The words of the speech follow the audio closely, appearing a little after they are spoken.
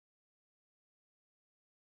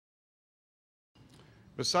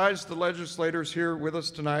Besides the legislators here with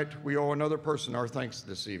us tonight, we owe another person our thanks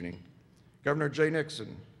this evening, Governor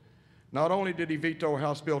Nixon. Not only did he veto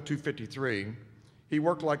House Bill 253, he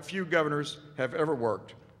worked like few governors have ever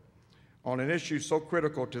worked on an issue so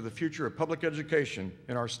critical to the future of public education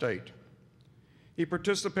in our state. He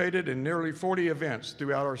participated in nearly 40 events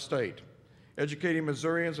throughout our state, educating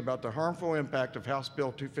Missourians about the harmful impact of House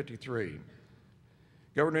Bill 253.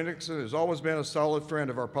 Governor Nixon has always been a solid friend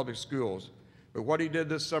of our public schools, but what he did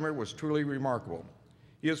this summer was truly remarkable.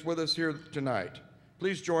 He is with us here tonight.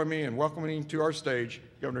 Please join me in welcoming to our stage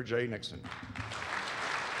Governor Jay Nixon.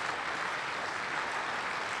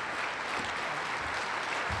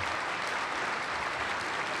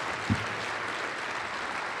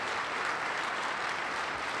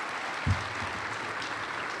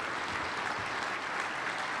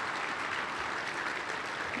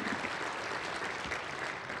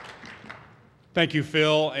 Thank you,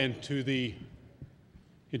 Phil, and to the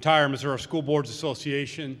entire Missouri School Boards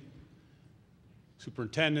Association,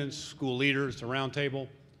 superintendents, school leaders, the roundtable,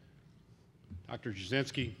 Dr.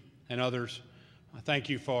 Jasinski, and others. Thank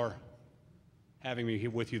you for having me here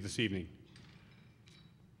with you this evening.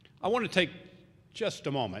 I want to take just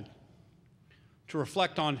a moment to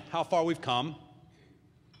reflect on how far we've come,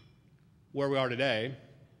 where we are today,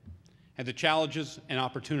 and the challenges and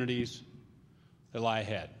opportunities that lie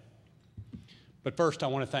ahead. But first, I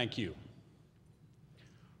want to thank you.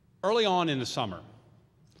 Early on in the summer,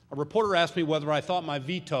 a reporter asked me whether I thought my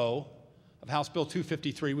veto of House Bill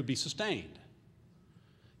 253 would be sustained.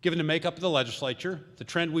 Given the makeup of the legislature, the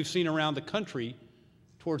trend we've seen around the country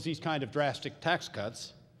towards these kind of drastic tax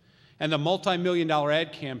cuts, and the multi-million-dollar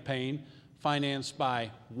ad campaign financed by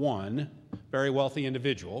one very wealthy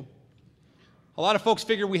individual, a lot of folks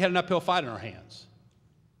figured we had an uphill fight on our hands.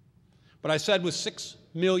 But I said with 6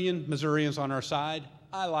 million Missourians on our side,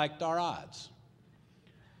 I liked our odds.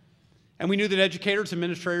 And we knew that educators,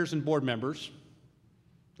 administrators, and board members,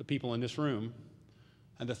 the people in this room,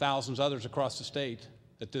 and the thousands others across the state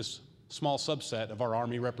that this small subset of our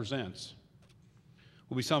Army represents,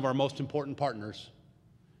 will be some of our most important partners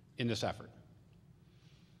in this effort.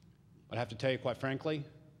 But I have to tell you, quite frankly,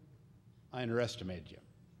 I underestimated you.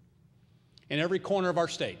 In every corner of our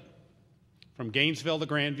state, from Gainesville to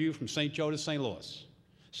Grandview, from St. Joe to St. Louis,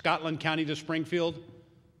 Scotland County to Springfield,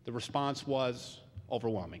 the response was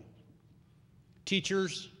overwhelming.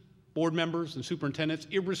 Teachers, board members, and superintendents,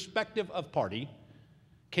 irrespective of party,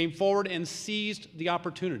 came forward and seized the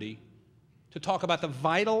opportunity to talk about the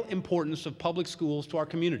vital importance of public schools to our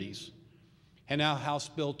communities, and how House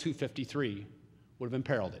Bill 253 would have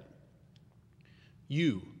imperiled it.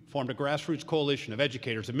 You formed a grassroots coalition of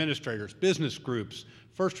educators, administrators, business groups,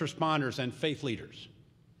 first responders, and faith leaders.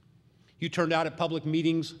 You turned out at public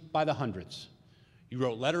meetings by the hundreds. You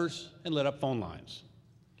wrote letters and lit up phone lines.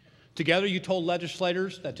 Together, you told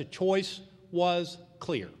legislators that the choice was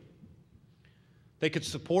clear. They could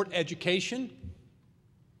support education,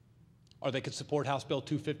 or they could support House Bill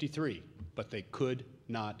 253, but they could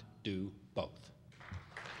not do both.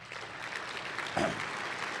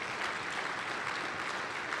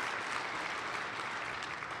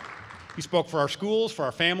 You spoke for our schools, for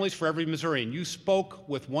our families, for every Missourian. You spoke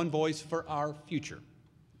with one voice for our future.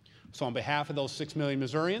 So on behalf of those 6 million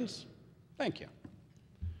Missourians, thank you.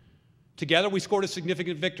 Together, we scored a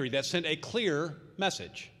significant victory that sent a clear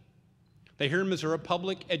message that here in Missouri,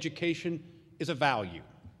 public education is a value.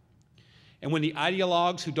 And when the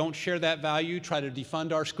ideologues who don't share that value try to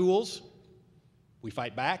defund our schools, we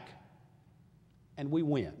fight back and we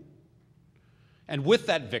win. And with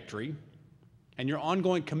that victory, and your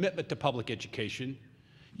ongoing commitment to public education,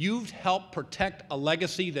 you've helped protect a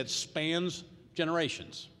legacy that spans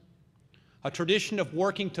generations, a tradition of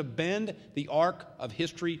working to bend the arc of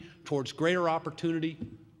history towards greater opportunity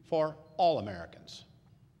for all Americans.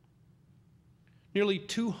 Nearly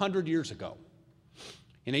 200 years ago,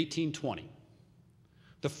 in 1820,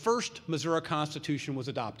 the first Missouri Constitution was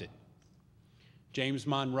adopted. James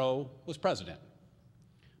Monroe was president.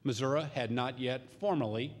 Missouri had not yet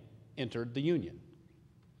formally entered the Union.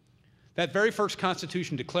 That very first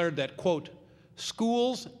Constitution declared that, quote,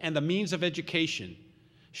 schools and the means of education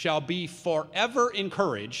shall be forever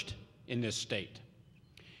encouraged in this state.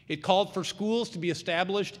 It called for schools to be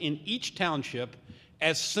established in each township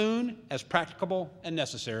as soon as practicable and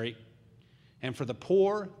necessary, and for the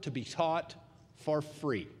poor to be taught for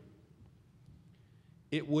free.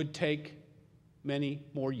 It would take many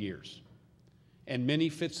more years and many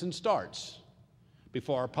fits and starts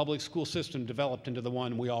before our public school system developed into the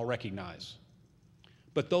one we all recognize.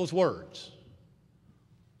 But those words,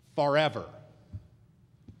 forever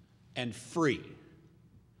and free,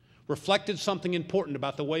 reflected something important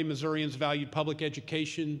about the way Missourians valued public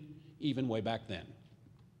education even way back then.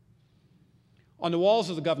 On the walls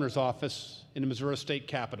of the governor's office in the Missouri State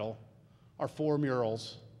Capitol are 4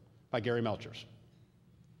 murals by Gary Melchers.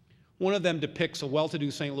 One of them depicts a well-to-do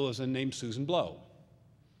St. Louisan named Susan Blow.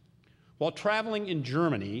 While traveling in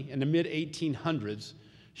Germany in the mid-1800s,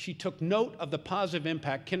 she took note of the positive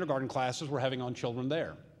impact kindergarten classes were having on children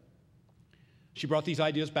there. She brought these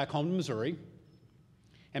ideas back home to Missouri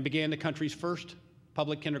and began the country's first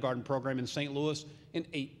public kindergarten program in St. Louis in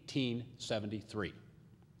 1873.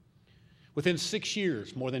 Within 6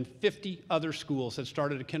 years, more than 50 other schools had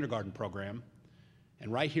started a kindergarten program,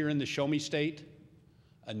 and right here in the Show Me State,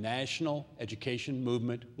 a national education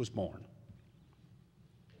movement was born.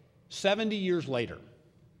 70 years later,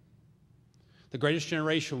 the greatest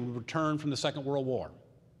generation would return from the Second World War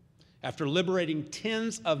after liberating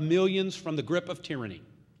tens of millions from the grip of tyranny.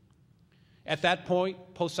 At that point,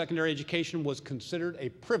 post-secondary education was considered a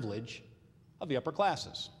privilege of the upper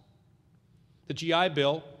classes. The GI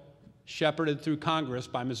Bill, shepherded through Congress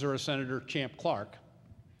by Missouri Senator Champ Clark,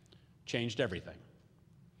 changed everything.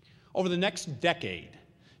 Over the next decade,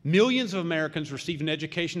 millions of Americans received an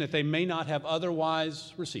education that they may not have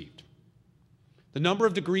otherwise received. The number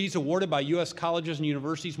of degrees awarded by U.S. colleges and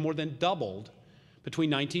universities more than doubled between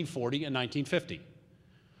 1940 and 1950.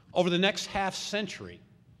 Over the next half century,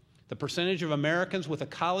 the percentage of Americans with a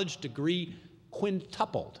college degree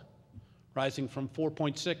quintupled, rising from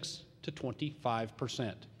 4.6 to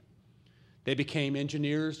 25%. They became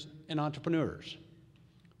engineers and entrepreneurs,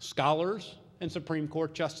 scholars and Supreme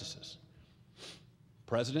Court justices,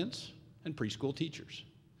 presidents and preschool teachers.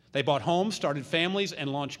 They bought homes, started families, and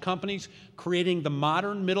launched companies, creating the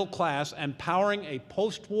modern middle class and powering a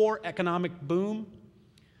post-war economic boom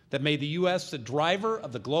that made the U.S. the driver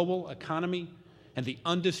of the global economy and the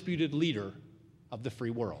undisputed leader of the free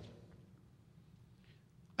world.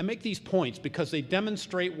 I make these points because they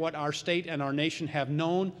demonstrate what our state and our nation have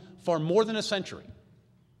known for more than a century.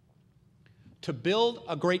 To build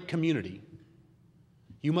a great community,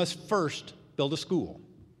 you must first build a school.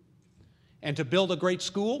 And to build a great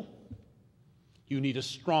school, you need a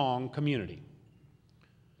strong community.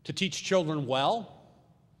 To teach children well,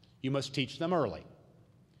 you must teach them early.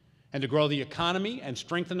 And to grow the economy and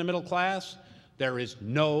strengthen the middle class, there is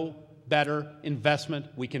no better investment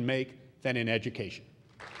we can make than in education.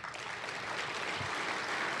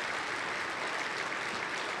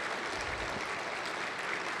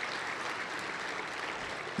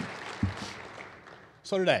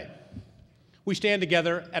 So today, we stand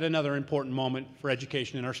together at another important moment for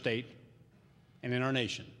education in our state and in our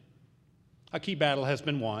nation. A key battle has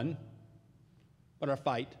been won, but our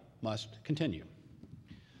fight must continue.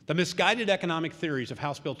 The misguided economic theories of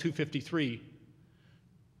House Bill 253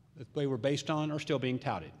 that they were based on are still being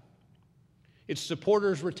touted. Its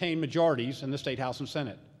supporters retain majorities in the State House and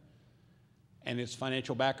Senate, and its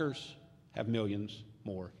financial backers have millions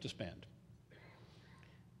more to spend.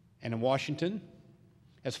 And in Washington,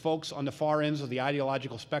 as folks on the far ends of the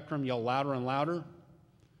ideological spectrum yell louder and louder,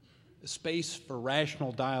 the space for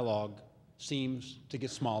rational dialogue seems to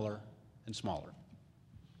get smaller and smaller.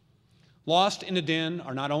 Lost in the din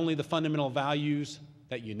are not only the fundamental values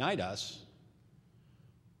that unite us,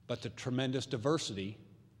 but the tremendous diversity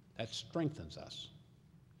that strengthens us.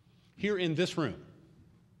 Here in this room,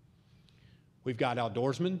 we've got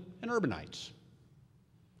outdoorsmen and urbanites,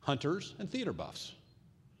 hunters and theater buffs,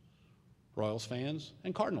 Royals fans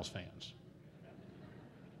and Cardinals fans.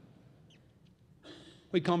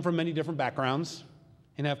 We come from many different backgrounds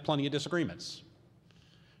and have plenty of disagreements.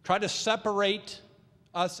 Try to separate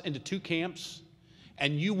us into two camps,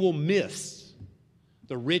 and you will miss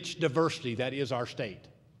the rich diversity that is our state.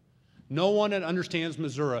 No one that understands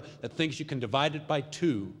Missouri that thinks you can divide it by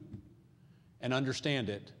two and understand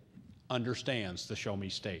it understands the Show Me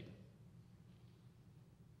State.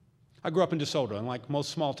 I grew up in DeSoto, and like most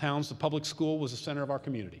small towns, the public school was the center of our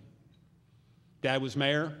community. Dad was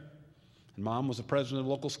mayor, and Mom was the president of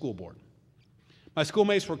the local school board. My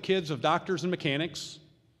schoolmates were kids of doctors and mechanics,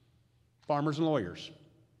 farmers and lawyers,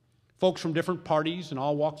 folks from different parties and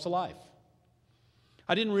all walks of life.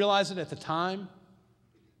 I didn't realize it at the time,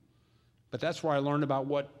 but that's where I learned about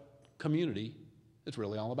what community is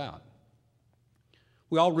really all about.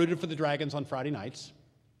 We all rooted for the Dragons on Friday nights.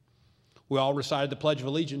 We all recited the Pledge of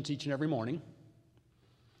Allegiance each and every morning.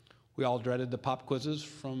 We all dreaded the pop quizzes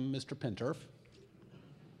from Mr. Pinturf.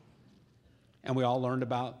 And we all learned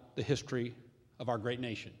about the history of our great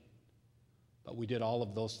nation. But we did all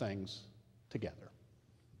of those things together.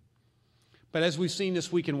 But as we've seen this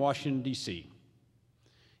week in Washington, D.C.,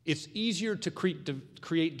 it's easier to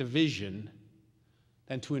create division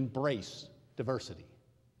than to embrace diversity.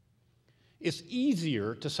 It's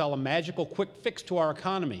easier to sell a magical quick fix to our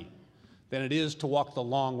economy than it is to walk the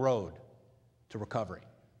long road to recovery.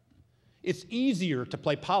 It's easier to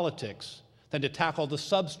play politics than to tackle the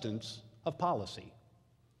substance of policy.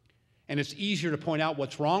 And it's easier to point out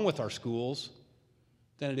what's wrong with our schools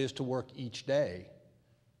than it is to work each day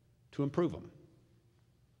to improve them.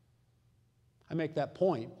 I make that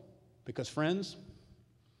point because, friends,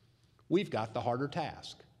 we've got the harder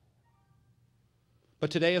task.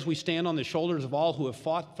 But today, as we stand on the shoulders of all who have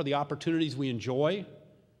fought for the opportunities we enjoy,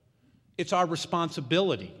 it's our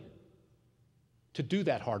responsibility to do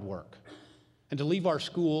that hard work and to leave our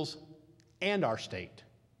schools and our state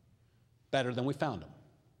better than we found them.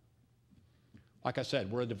 Like I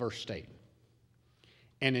said, we're a diverse state.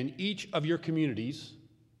 And in each of your communities,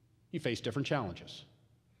 you face different challenges.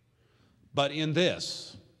 But in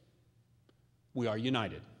this, we are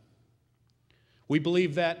united. We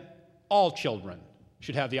believe that all children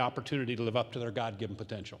should have the opportunity to live up to their God-given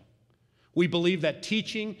potential. We believe that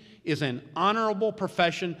teaching is an honorable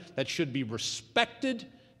profession that should be respected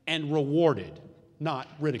and rewarded, not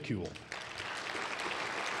ridiculed.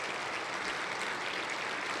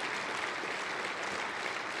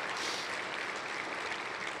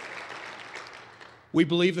 We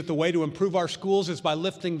believe that the way to improve our schools is by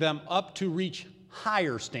lifting them up to reach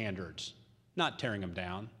higher standards, not tearing them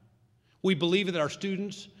down. We believe that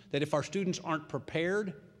if our students aren't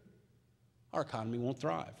prepared, our economy won't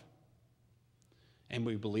thrive. And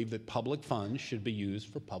we believe that public funds should be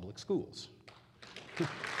used for public schools.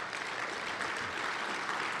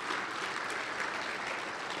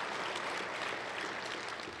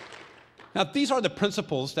 Now, these are the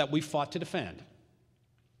principles that we fought to defend,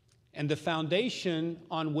 and the foundation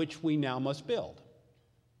on which we now must build.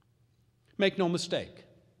 Make no mistake,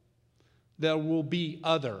 there will be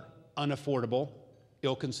other unaffordable,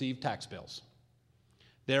 ill-conceived tax bills.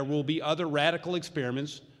 There will be other radical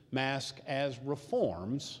experiments masked as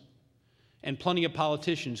reforms, and plenty of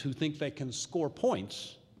politicians who think they can score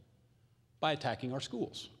points by attacking our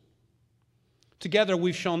schools. Together,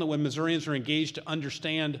 we've shown that when Missourians are engaged to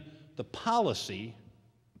understand the policy,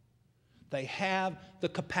 they have the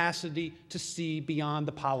capacity to see beyond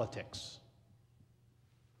the politics.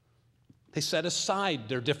 They set aside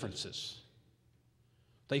their differences.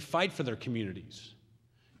 They fight for their communities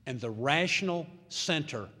and the rational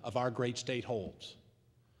center of our great state holds.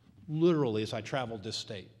 Literally, as I traveled this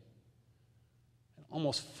state, in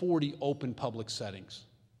almost 40 open public settings,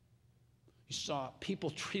 you saw people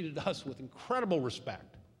treated us with incredible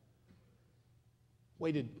respect,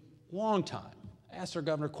 waited a long time, asked their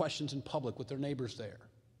governor questions in public with their neighbors there.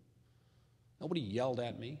 Nobody yelled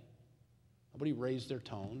at me. Nobody raised their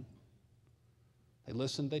tone. They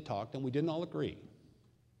listened, they talked, and we didn't all agree.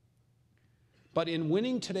 But in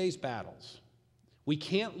winning today's battles, we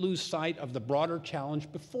can't lose sight of the broader challenge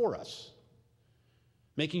before us,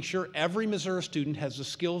 making sure every Missouri student has the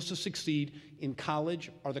skills to succeed in college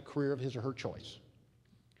or the career of his or her choice.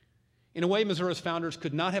 In a way, Missouri's founders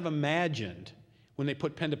could not have imagined when they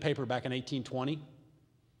put pen to paper back in 1820.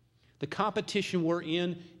 The competition we're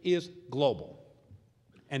in is global,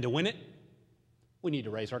 and to win it, we need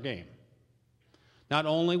to raise our game. Not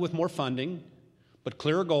only with more funding, but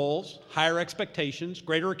clearer goals, higher expectations,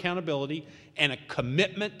 greater accountability, and a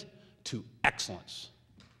commitment to excellence.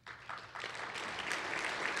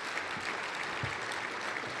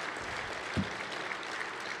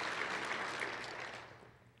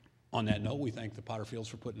 On that note, we thank the Potterfields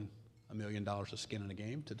for putting $1 million of skin in the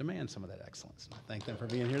game to demand some of that excellence. And I thank them for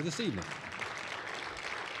being here this evening.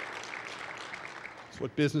 It's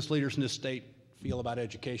what business leaders in this state feel about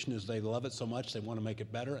education is they love it so much they want to make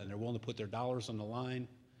it better, and they're willing to put their dollars on the line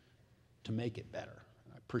to make it better.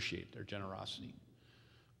 I appreciate their generosity.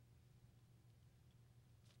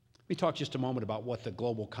 Let me talk just a moment about what the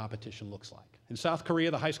global competition looks like. In South Korea,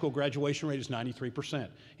 the high school graduation rate is 93%.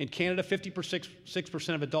 In Canada,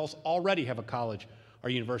 56% of adults already have a college or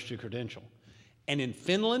university credential. And in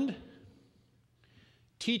Finland,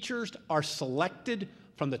 teachers are selected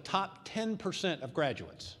from the top 10% of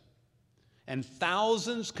graduates. And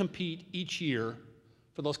thousands compete each year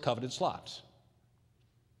for those coveted slots.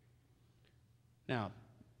 Now,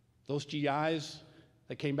 those GIs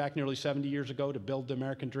that came back nearly 70 years ago to build the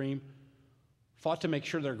American dream fought to make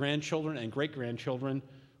sure their grandchildren and great-grandchildren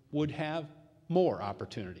would have more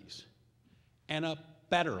opportunities and a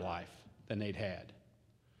better life than they'd had,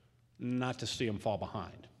 not to see them fall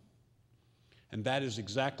behind. And that is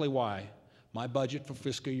exactly why my budget for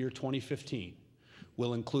fiscal year 2015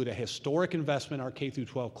 will include a historic investment in our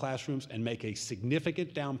K-12 classrooms and make a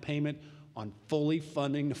significant down payment on fully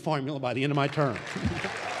funding the formula by the end of my term.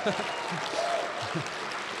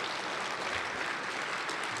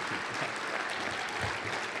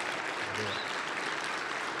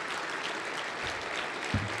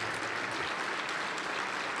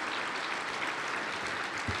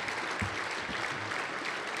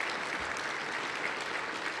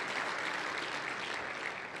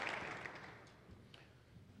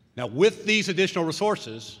 Now, with these additional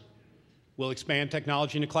resources, we'll expand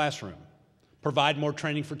technology in the classroom, provide more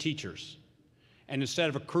training for teachers, and instead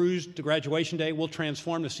of a cruise to graduation day, we'll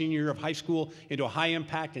transform the senior year of high school into a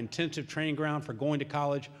high-impact, intensive training ground for going to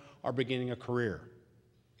college or beginning a career.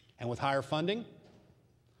 And with higher funding,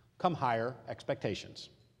 come higher expectations.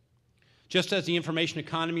 Just as the information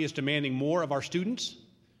economy is demanding more of our students,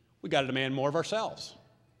 we've got to demand more of ourselves.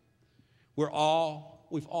 We've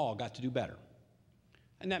all got to do better.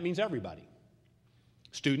 And that means everybody.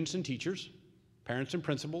 Students and teachers, parents and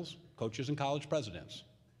principals, coaches and college presidents.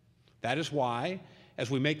 That is why,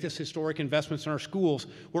 as we make this historic investments in our schools,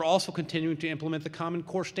 we're also continuing to implement the Common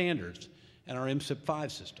Core standards and our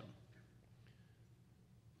MSBA system.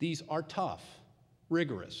 These are tough,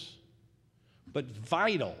 rigorous, but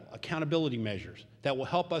vital accountability measures that will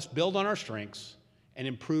help us build on our strengths and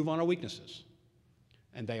improve on our weaknesses.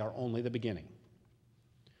 And they are only the beginning.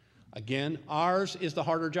 Again, ours is the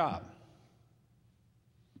harder job.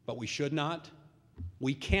 But we should not,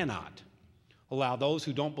 we cannot allow those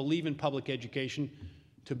who don't believe in public education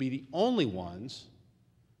to be the only ones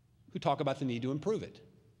who talk about the need to improve it.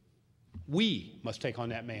 We must take on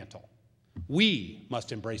that mantle. We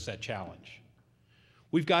must embrace that challenge.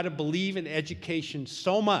 We've got to believe in education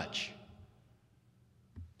so much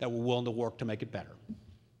that we're willing to work to make it better.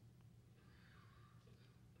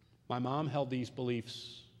 My mom held these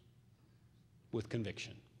beliefs with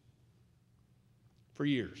conviction. For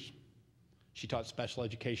years, she taught special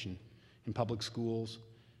education in public schools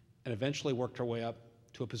and eventually worked her way up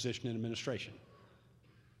to a position in administration.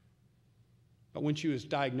 But when she was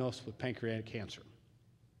diagnosed with pancreatic cancer,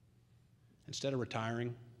 instead of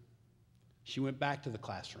retiring, she went back to the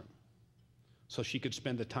classroom so she could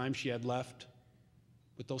spend the time she had left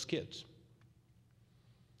with those kids.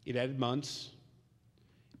 It added months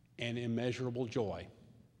and immeasurable joy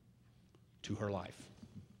to her life.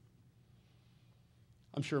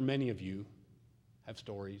 I'm sure many of you have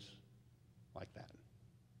stories like that,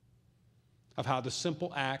 of how the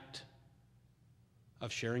simple act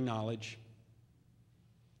of sharing knowledge,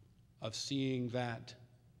 of seeing that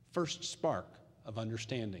first spark of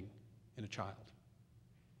understanding in a child,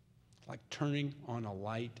 like turning on a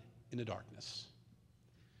light in the darkness,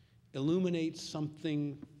 illuminates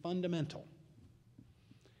something fundamental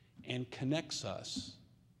and connects us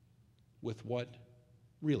with what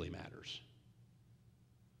really matters.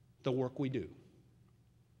 The work we do,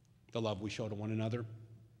 the love we show to one another,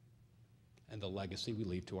 and the legacy we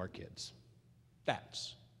leave to our kids.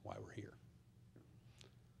 That's why we're here.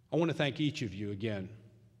 I want to thank each of you again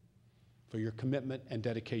for your commitment and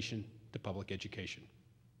dedication to public education.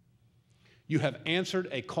 You have answered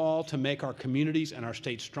a call to make our communities and our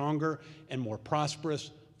state stronger and more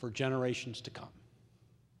prosperous for generations to come.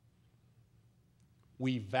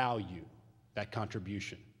 We value that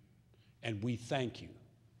contribution, and we thank you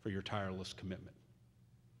for your tireless commitment.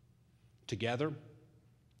 Together,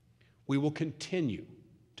 we will continue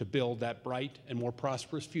to build that bright and more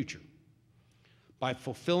prosperous future by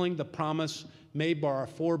fulfilling the promise made by our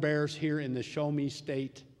forebears here in the Show Me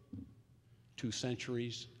State 2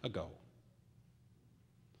 centuries ago.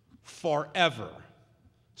 Forever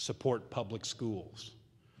support public schools,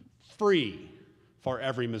 free for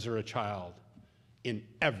every Missouri child in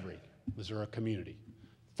every Missouri community.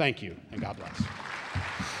 Thank you, and God bless.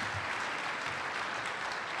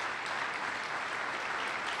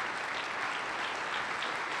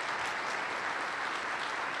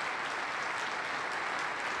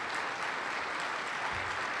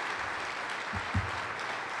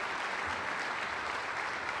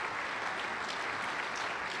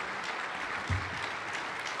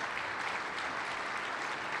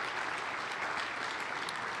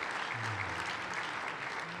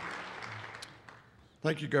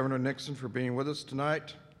 Thank you, Governor Nixon, for being with us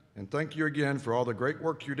tonight, and thank you again for all the great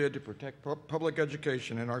work you did to protect public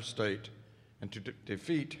education in our state and to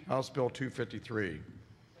defeat House Bill 253.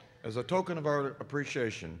 As a token of our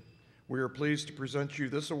appreciation, we are pleased to present you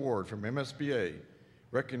this award from MSBA,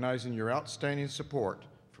 recognizing your outstanding support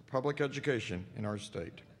for public education in our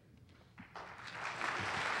state.